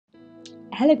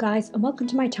Hello guys and welcome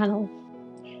to my channel.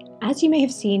 As you may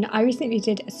have seen, I recently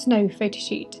did a snow photo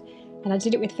shoot and I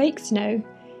did it with fake snow.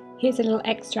 Here's a little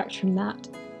extract from that.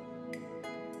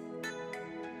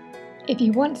 If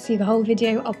you want to see the whole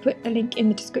video, I'll put a link in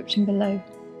the description below.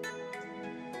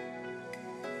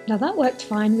 Now that worked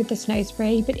fine with the snow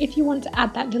spray, but if you want to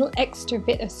add that little extra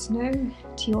bit of snow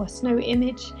to your snow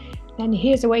image, then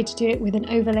here's a way to do it with an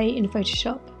overlay in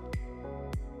Photoshop.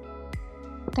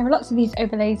 There are lots of these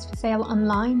overlays for sale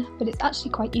online, but it's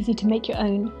actually quite easy to make your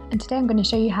own, and today I'm going to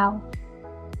show you how.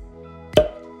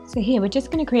 So here we're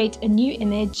just going to create a new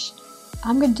image.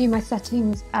 I'm going to do my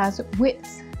settings as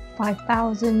width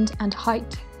 5000 and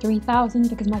height 3000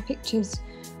 because my pictures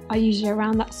are usually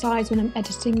around that size when I'm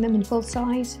editing them in full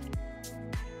size.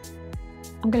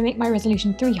 I'm going to make my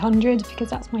resolution 300 because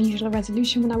that's my usual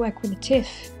resolution when I work with a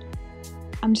TIFF.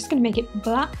 I'm just going to make it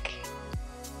black.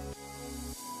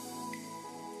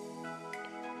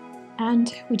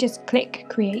 And we just click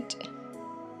create.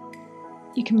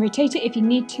 You can rotate it if you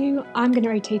need to. I'm going to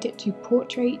rotate it to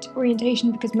portrait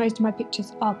orientation because most of my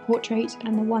pictures are portrait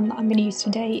and the one that I'm going to use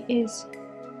today is.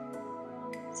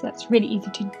 So that's really easy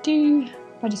to do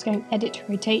by just going edit,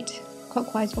 rotate,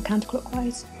 clockwise or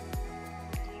counterclockwise.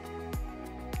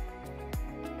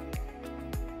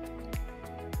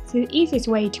 So the easiest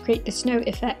way to create the snow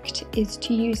effect is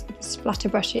to use the splatter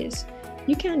brushes.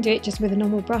 You can do it just with a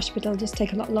normal brush, but it'll just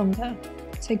take a lot longer.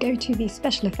 So go to the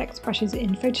special effects brushes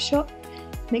in Photoshop,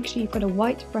 make sure you've got a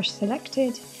white brush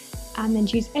selected, and then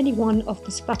choose any one of the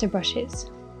splatter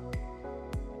brushes.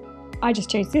 I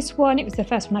just chose this one, it was the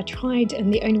first one I tried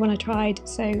and the only one I tried,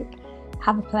 so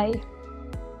have a play.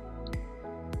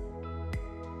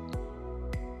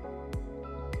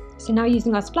 So now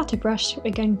using our splatter brush,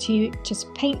 we're going to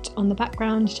just paint on the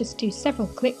background, just do several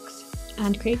clicks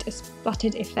and create a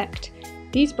splattered effect.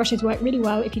 These brushes work really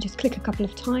well if you just click a couple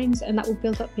of times and that will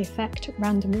build up the effect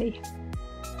randomly.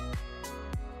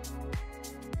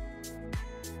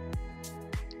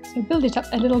 So build it up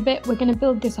a little bit, we're going to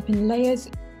build this up in layers.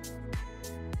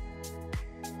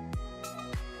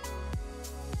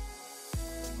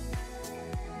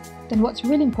 Then what's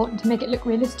really important to make it look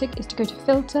realistic is to go to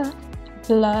Filter,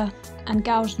 Blur and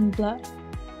Gaussian Blur.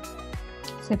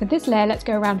 So for this layer, let's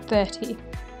go around 30.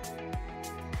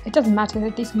 It doesn't matter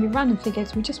that these can be random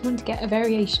figures, we just want to get a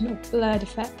variation of blurred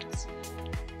effects.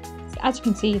 So as you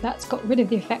can see, that's got rid of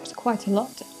the effects quite a lot.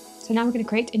 So now we're going to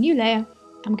create a new layer,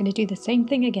 I'm going to do the same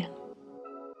thing again.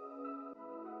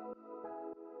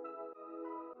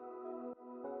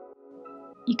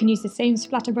 You can use the same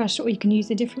splatter brush or you can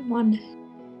use a different one.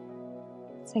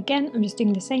 So again, I'm just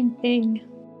doing the same thing.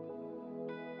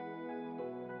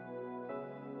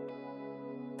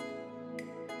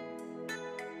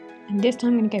 And this time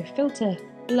I'm going to go Filter,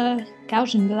 Blur,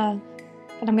 Gaussian Blur,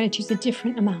 but I'm going to choose a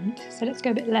different amount. So let's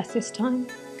go a bit less this time.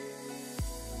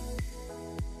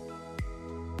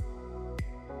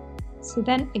 So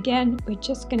then again, we're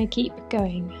just going to keep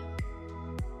going.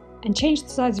 And change the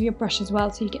size of your brush as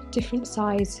well so you get different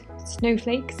size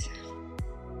snowflakes.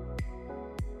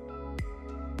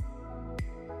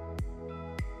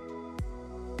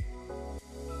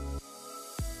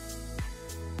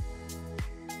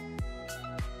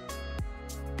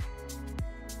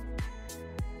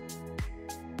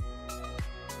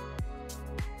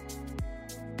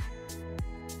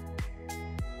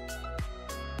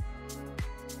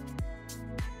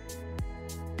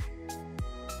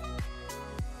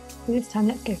 So this time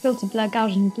let's go Filter, Blur,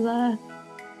 Gaussian Blur.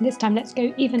 And this time let's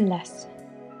go even less.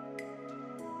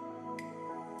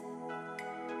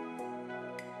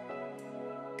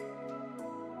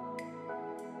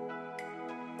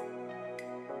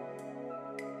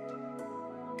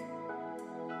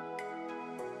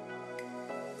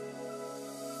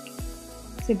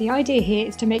 So the idea here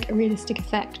is to make a realistic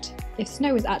effect. If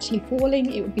snow was actually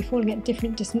falling, it would be falling at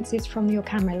different distances from your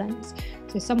camera lens.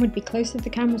 So some would be closer to the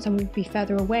camera, some would be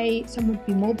further away, some would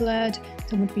be more blurred,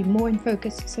 some would be more in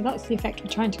focus. So that's the effect we're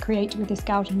trying to create with this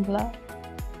Gaussian blur.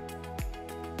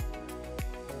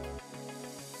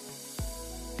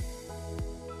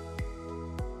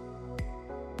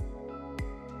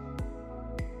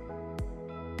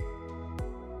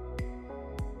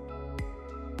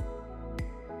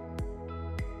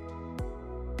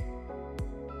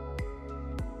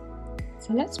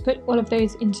 So let's put all of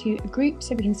those into a group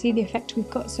so we can see the effect we've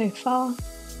got so far.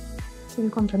 So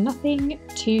we've gone from nothing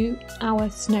to our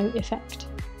snow effect.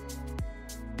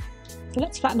 So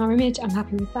let's flatten our image, I'm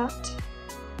happy with that.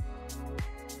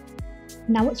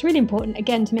 Now what's really important,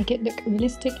 again to make it look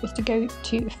realistic, is to go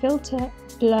to Filter,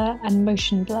 Blur and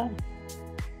Motion Blur.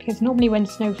 because normally when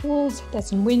snow falls there's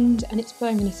some wind and it's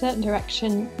blowing in a certain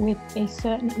direction with a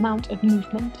certain amount of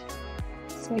movement.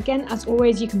 So again, as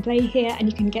always, you can play here and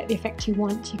you can get the effect you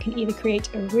want. You can either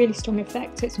create a really strong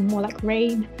effect so it's more like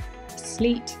rain,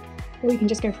 sleet, or you can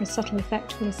just go for a subtle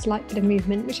effect with a slight bit of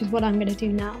movement, which is what I'm going to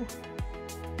do now.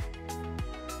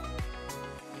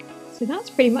 So that's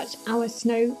pretty much our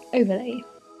snow overlay.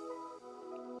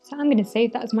 So I'm going to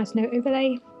save that as my snow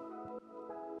overlay.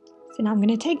 So now I'm going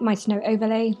to take my snow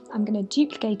overlay, I'm going to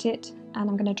duplicate it, and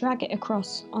I'm going to drag it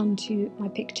across onto my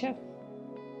picture.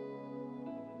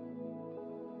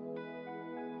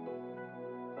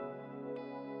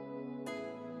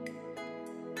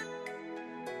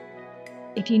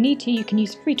 If you need to, you can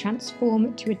use free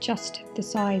transform to adjust the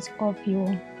size of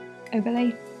your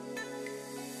overlay.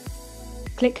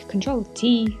 Click Ctrl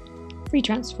T, free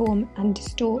transform and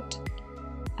distort,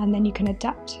 and then you can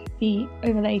adapt the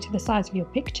overlay to the size of your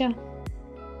picture.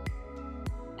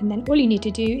 And then all you need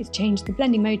to do is change the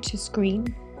blending mode to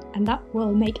screen, and that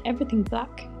will make everything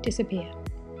black disappear.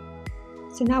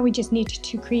 So now we just need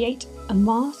to create a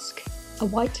mask, a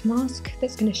white mask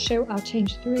that's going to show our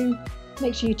change through.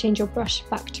 Make sure you change your brush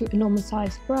back to a normal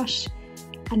size brush,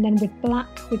 and then with black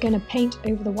we're going to paint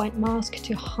over the white mask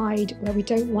to hide where we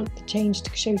don't want the change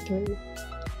to show through.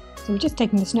 So we're just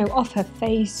taking the snow off her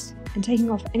face and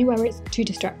taking off anywhere where it's too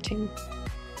distracting.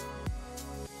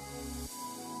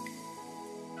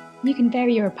 You can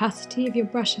vary your opacity of your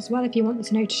brush as well if you want the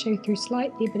snow to show through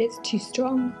slightly but it's too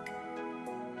strong.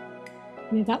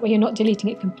 And that way you're not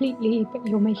deleting it completely but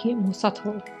you're making it more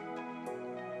subtle.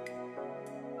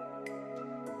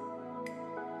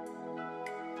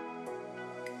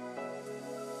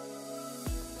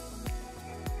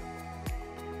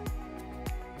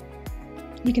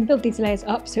 You can build these layers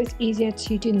up so it's easier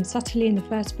to do them subtly in the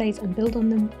first place and build on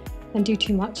them than do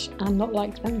too much and not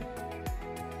like them.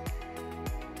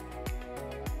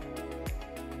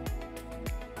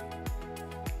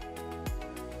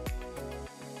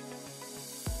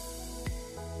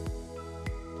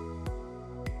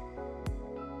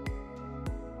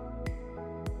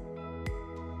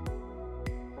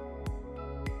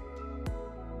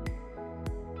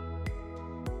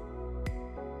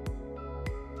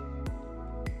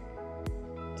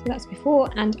 So that's before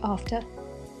and after. And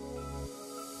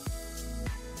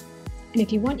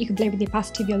if you want, you can play with the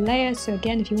opacity of your layer. So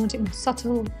again, if you want it more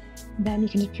subtle, then you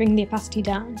can just bring the opacity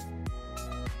down.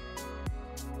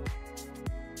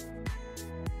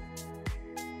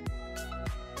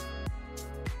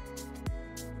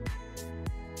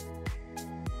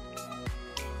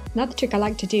 Another trick I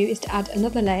like to do is to add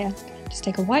another layer. Just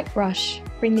take a white brush,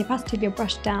 bring the opacity of your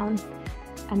brush down,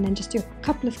 and then just do a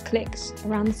couple of clicks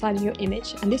around the side of your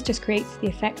image, and this just creates the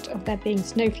effect of there being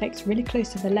snowflakes really close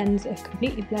to the lens that are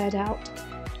completely blurred out,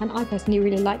 and I personally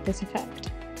really like this effect.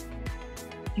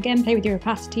 Again, play with your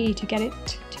opacity to get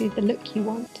it to the look you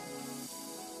want.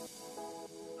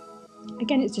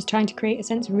 Again, it's just trying to create a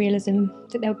sense of realism,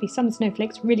 that there will be some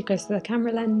snowflakes really close to the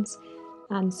camera lens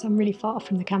and some really far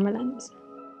from the camera lens.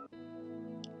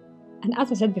 And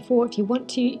as I said before, if you want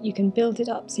to, you can build it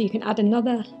up. So you can add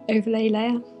another overlay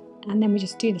layer, and then we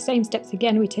just do the same steps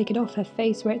again. We take it off her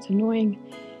face where it's annoying,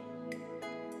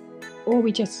 or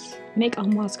we just make our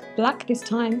mask black this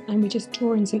time, and we just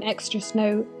draw in some extra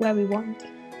snow where we want.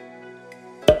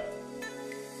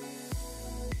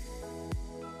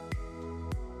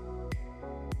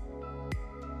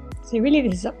 So really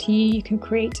this is up to you. You can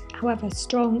create however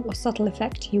strong or subtle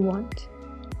effect you want.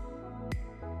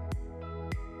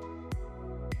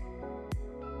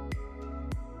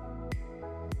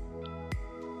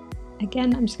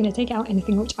 Again, I'm just going to take out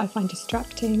anything which I find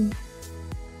distracting.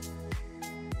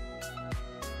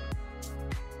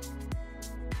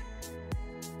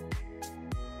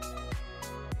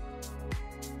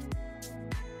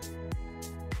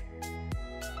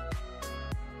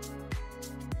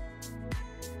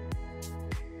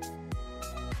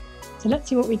 So let's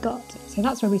see what we got. So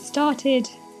that's where we started.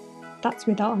 That's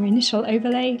with our initial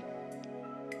overlay.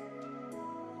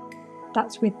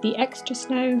 That's with the extra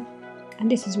snow. And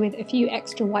this is with a few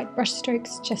extra white brush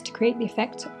strokes just to create the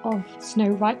effect of snow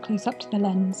right close up to the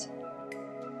lens.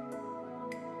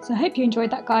 So I hope you enjoyed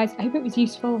that, guys. I hope it was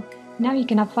useful. Now you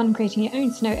can have fun creating your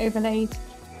own snow overlays.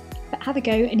 But have a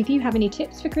go, and if you have any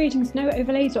tips for creating snow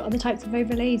overlays or other types of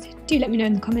overlays, do let me know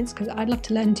in the comments because I'd love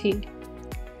to learn too.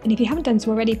 And if you haven't done so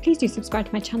already, please do subscribe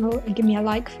to my channel and give me a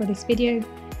like for this video.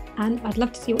 And I'd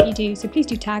love to see what you do, so please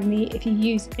do tag me if you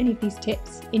use any of these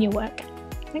tips in your work.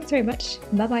 Thanks very much.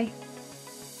 Bye bye.